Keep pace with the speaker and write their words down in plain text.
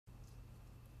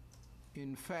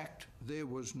In fact, there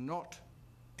was not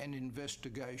an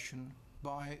investigation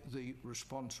by the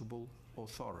responsible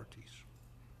authorities.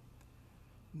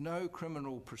 No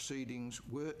criminal proceedings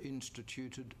were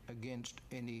instituted against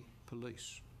any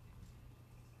police.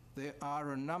 There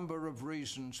are a number of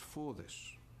reasons for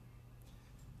this.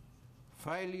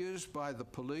 Failures by the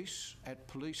police at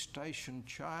Police Station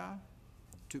Chaya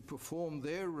to perform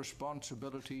their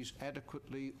responsibilities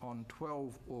adequately on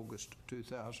 12 August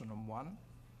 2001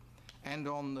 and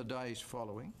on the days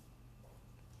following,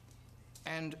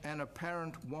 and an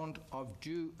apparent want of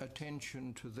due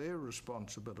attention to their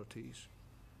responsibilities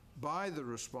by the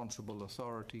responsible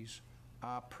authorities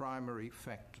are primary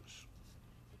factors.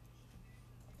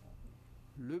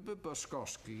 Ljube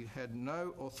Boškoski had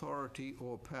no authority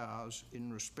or powers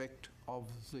in respect of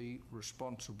the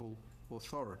responsible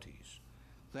authorities,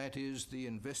 that is, the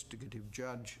investigative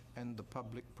judge and the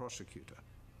public prosecutor,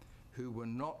 who were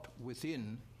not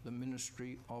within the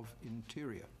Ministry of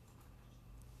Interior.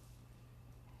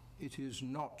 It is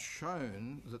not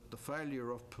shown that the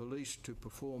failure of police to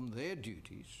perform their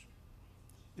duties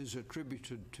is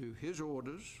attributed to his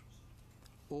orders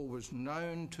or was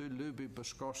known to Ljube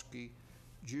Boškoski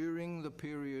during the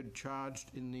period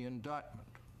charged in the indictment,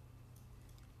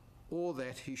 or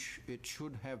that it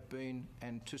should have been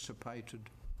anticipated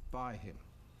by him.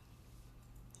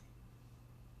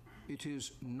 It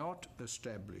is not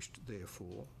established,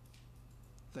 therefore,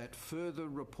 that further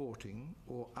reporting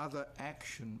or other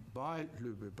action by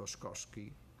Ljube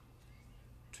Boškoski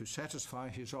to satisfy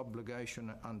his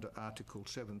obligation under Article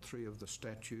 7.3 of the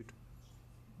statute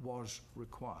was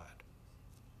required.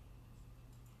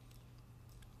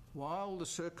 While the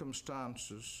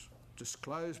circumstances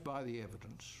disclosed by the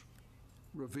evidence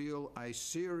reveal a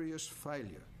serious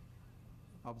failure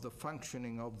of the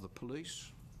functioning of the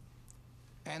police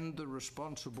and the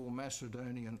responsible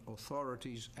Macedonian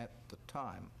authorities at the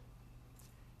time,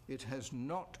 it has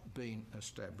not been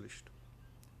established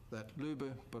that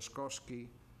Ljube Boškoski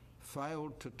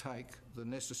failed to take the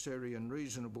necessary and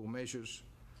reasonable measures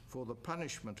for the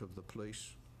punishment of the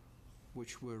police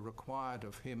which were required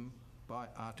of him by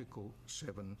Article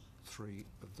 7.3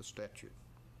 of the statute.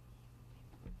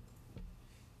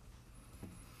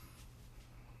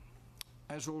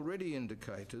 As already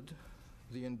indicated,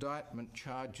 the indictment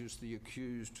charges the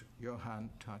accused Johan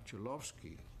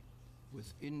Tarčulovski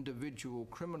with individual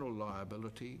criminal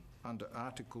liability under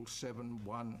Article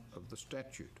 7.1 of the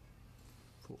statute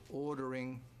for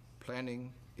ordering,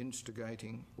 planning,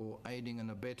 instigating or aiding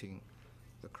and abetting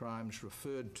the crimes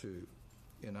referred to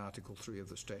in Article 3 of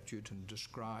the statute and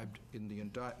described in the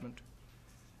indictment,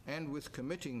 and with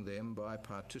committing them by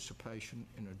participation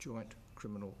in a joint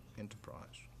criminal enterprise.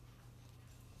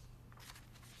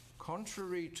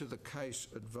 Contrary to the case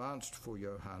advanced for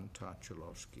Johan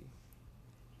Tarčulovski,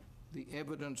 the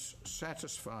evidence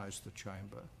satisfies the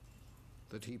Chamber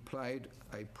that he played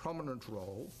a prominent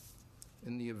role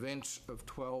in the events of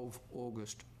 12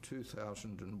 August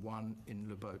 2001 in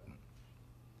Ljuboten.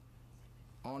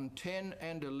 On 10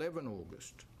 and 11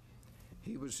 August,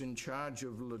 he was in charge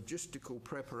of logistical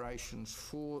preparations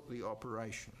for the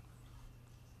operation.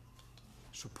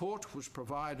 Support was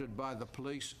provided by the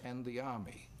police and the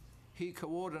army. He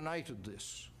coordinated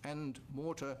this, and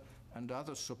mortar and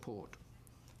other support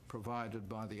provided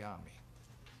by the army.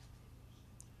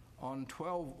 On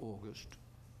 12 August,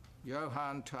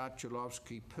 Johan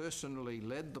Tarčulovski personally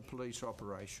led the police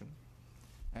operation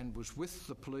and was with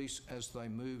the police as they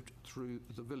moved through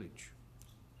the village.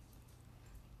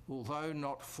 Although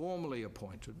not formally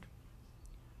appointed,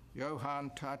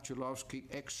 Johan Tarčulovski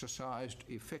exercised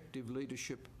effective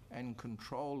leadership and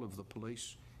control of the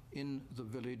police in the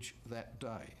village that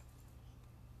day.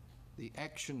 The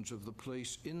actions of the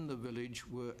police in the village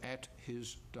were at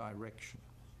his direction.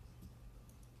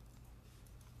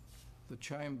 The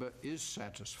Chamber is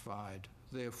satisfied,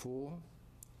 therefore,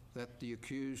 that the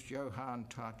accused Johan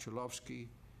Tarčulovski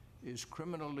is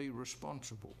criminally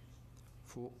responsible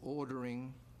for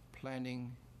ordering,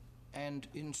 planning and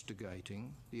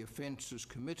instigating the offences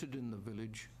committed in the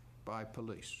village by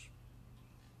police.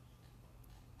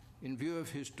 In view of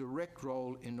his direct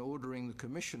role in ordering the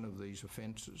commission of these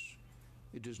offences,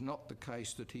 it is not the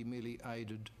case that he merely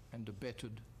aided and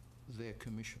abetted their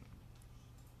commission.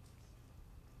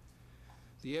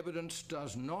 The evidence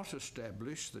does not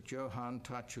establish that Johan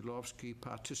Tarčulovski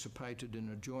participated in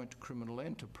a joint criminal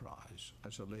enterprise,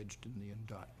 as alleged in the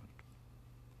indictment.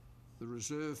 The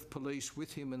reserve police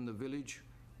with him in the village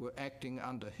were acting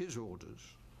under his orders,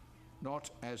 not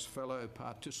as fellow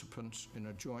participants in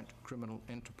a joint criminal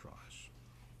enterprise.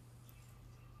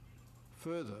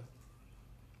 Further,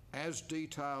 as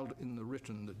detailed in the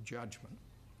written judgment,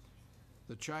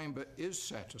 the Chamber is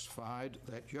satisfied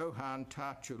that Johan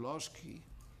Tarčulovski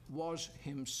was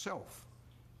himself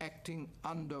acting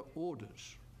under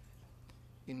orders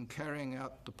in carrying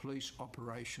out the police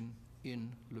operation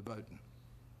in Ljuboten.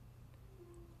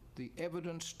 The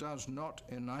evidence does not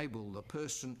enable the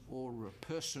person or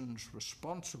persons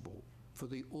responsible for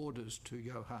the orders to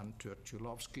Johan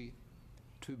Tarčulovski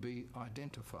to be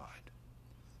identified.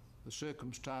 The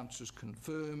circumstances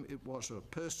confirm it was a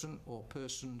person or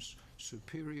persons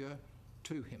superior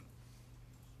to him.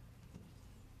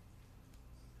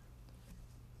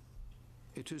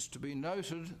 It is to be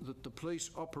noted that the police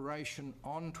operation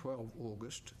on 12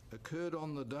 August occurred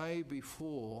on the day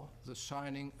before the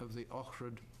signing of the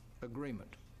Ohrid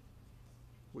Agreement,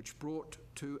 which brought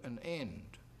to an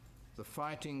end the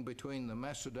fighting between the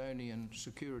Macedonian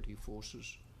security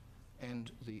forces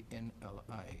and the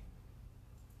NLA.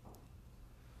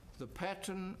 The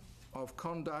pattern of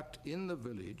conduct in the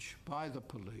village by the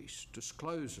police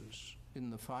discloses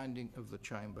in the finding of the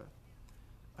Chamber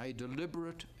a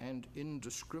deliberate and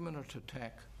indiscriminate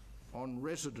attack on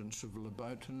residents of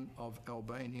Ljuboten of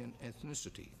Albanian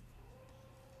ethnicity,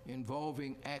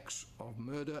 involving acts of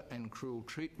murder and cruel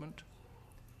treatment,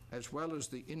 as well as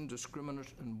the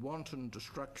indiscriminate and wanton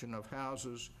destruction of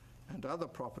houses and other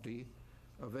property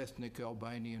of ethnic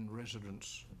Albanian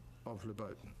residents of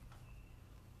Ljuboten.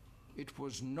 It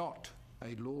was not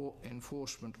a law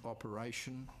enforcement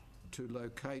operation to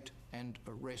locate and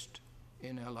arrest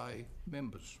NLA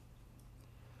members.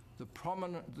 The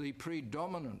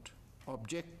predominant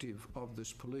objective of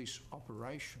this police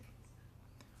operation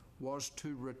was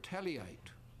to retaliate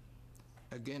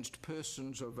against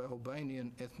persons of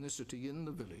Albanian ethnicity in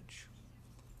the village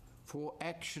for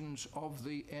actions of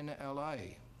the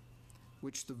NLA,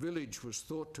 which the village was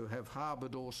thought to have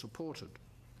harboured or supported,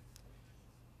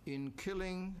 in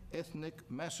killing ethnic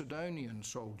Macedonian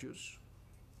soldiers,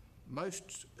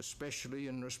 most especially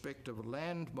in respect of a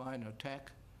landmine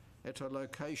attack at a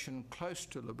location close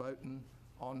to Ljuboten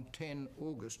on 10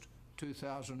 August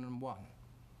 2001.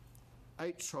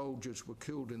 8 soldiers were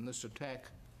killed in this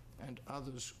attack and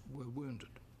others were wounded.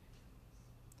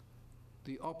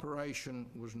 The operation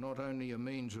was not only a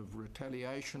means of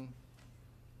retaliation,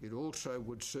 it also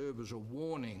would serve as a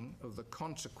warning of the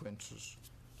consequences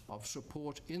of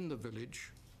support in the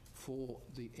village for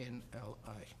the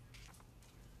NLA.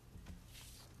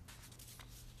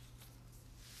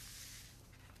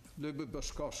 Ljube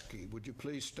Boškoski, would you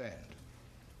please stand?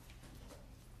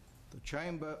 The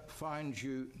Chamber finds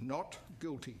you not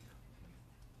guilty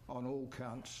on all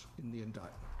counts in the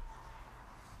indictment.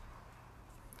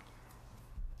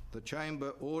 The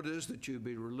Chamber orders that you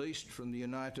be released from the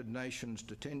United Nations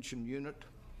Detention Unit,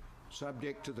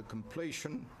 subject to the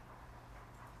completion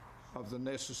of the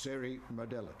necessary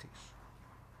modalities.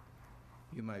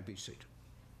 You may be seated.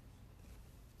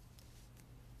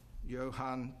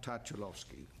 Johan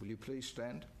Tarčulovski, will you please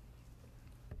stand?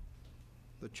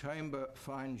 The Chamber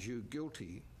finds you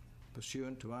guilty,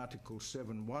 pursuant to Article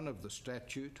 7.1 of the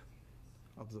Statute,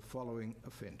 of the following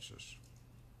offences.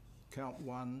 Count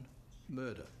 1,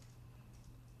 murder.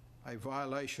 A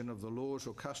violation of the laws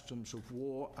or customs of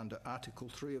war under Article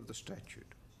 3 of the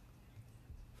Statute,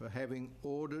 for having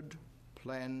ordered,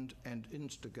 planned and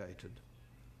instigated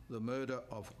the murder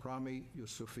of Rami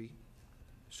Yusufi,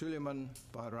 Suleiman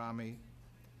Bayrami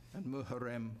and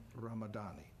Muharrem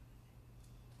Ramadani.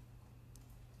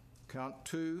 Count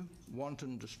 2,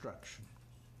 wanton destruction.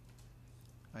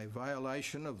 A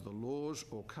violation of the laws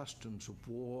or customs of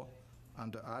war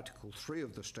under Article 3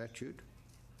 of the Statute,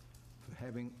 for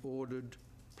having ordered,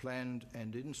 planned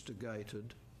and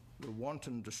instigated the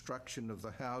wanton destruction of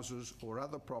the houses or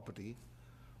other property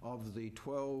of the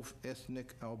 12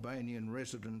 ethnic Albanian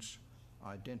residents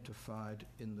identified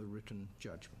in the written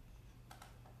judgment.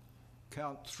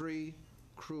 Count 3,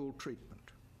 cruel treatment.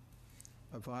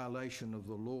 A violation of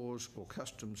the laws or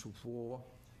customs of war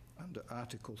under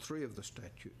Article 3 of the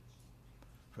Statute,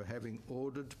 for having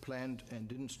ordered, planned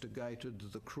and instigated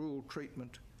the cruel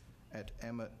treatment at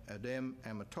Adem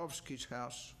Amatovski's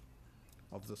house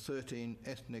of the 13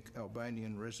 ethnic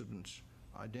Albanian residents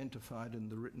identified in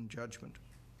the written judgment,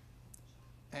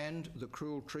 and the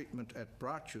cruel treatment at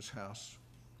Bracha's house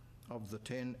of the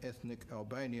 10 ethnic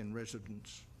Albanian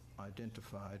residents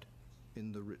identified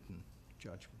in the written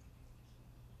judgment.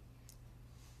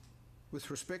 With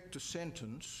respect to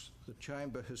sentence, the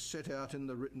Chamber has set out in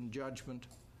the written judgment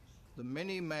the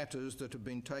many matters that have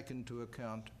been taken into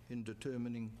account in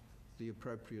determining the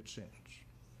appropriate sentence.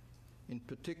 In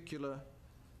particular,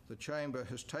 the Chamber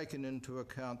has taken into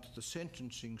account the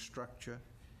sentencing structure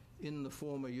in the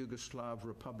former Yugoslav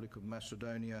Republic of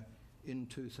Macedonia in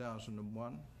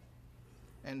 2001,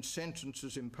 and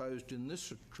sentences imposed in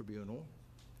this tribunal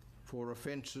for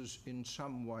offences in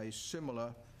some way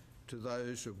similar to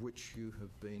those of which you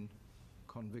have been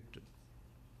convicted.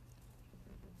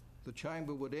 The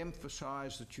Chamber would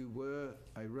emphasise that you were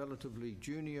a relatively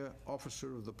junior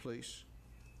officer of the police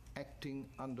acting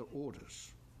under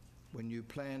orders when you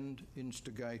planned,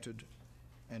 instigated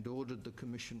and ordered the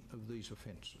commission of these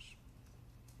offences.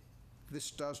 This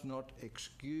does not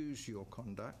excuse your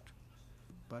conduct,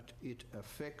 but it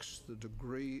affects the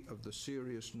degree of the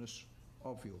seriousness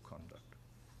of your conduct.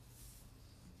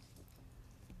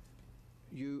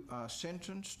 You are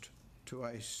sentenced to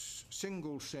a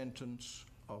single sentence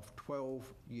of 12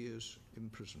 years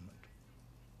imprisonment.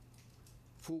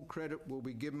 Full credit will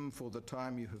be given for the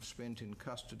time you have spent in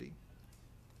custody.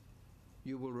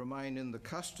 You will remain in the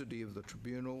custody of the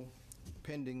tribunal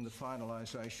pending the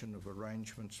finalisation of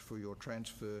arrangements for your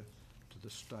transfer to the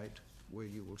state where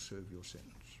you will serve your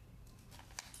sentence.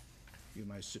 You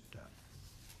may sit down.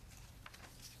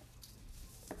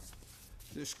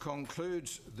 This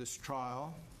concludes this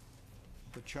trial.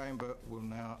 The Chamber will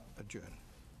now adjourn.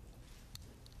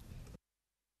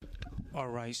 I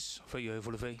rise for you,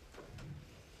 Ljube.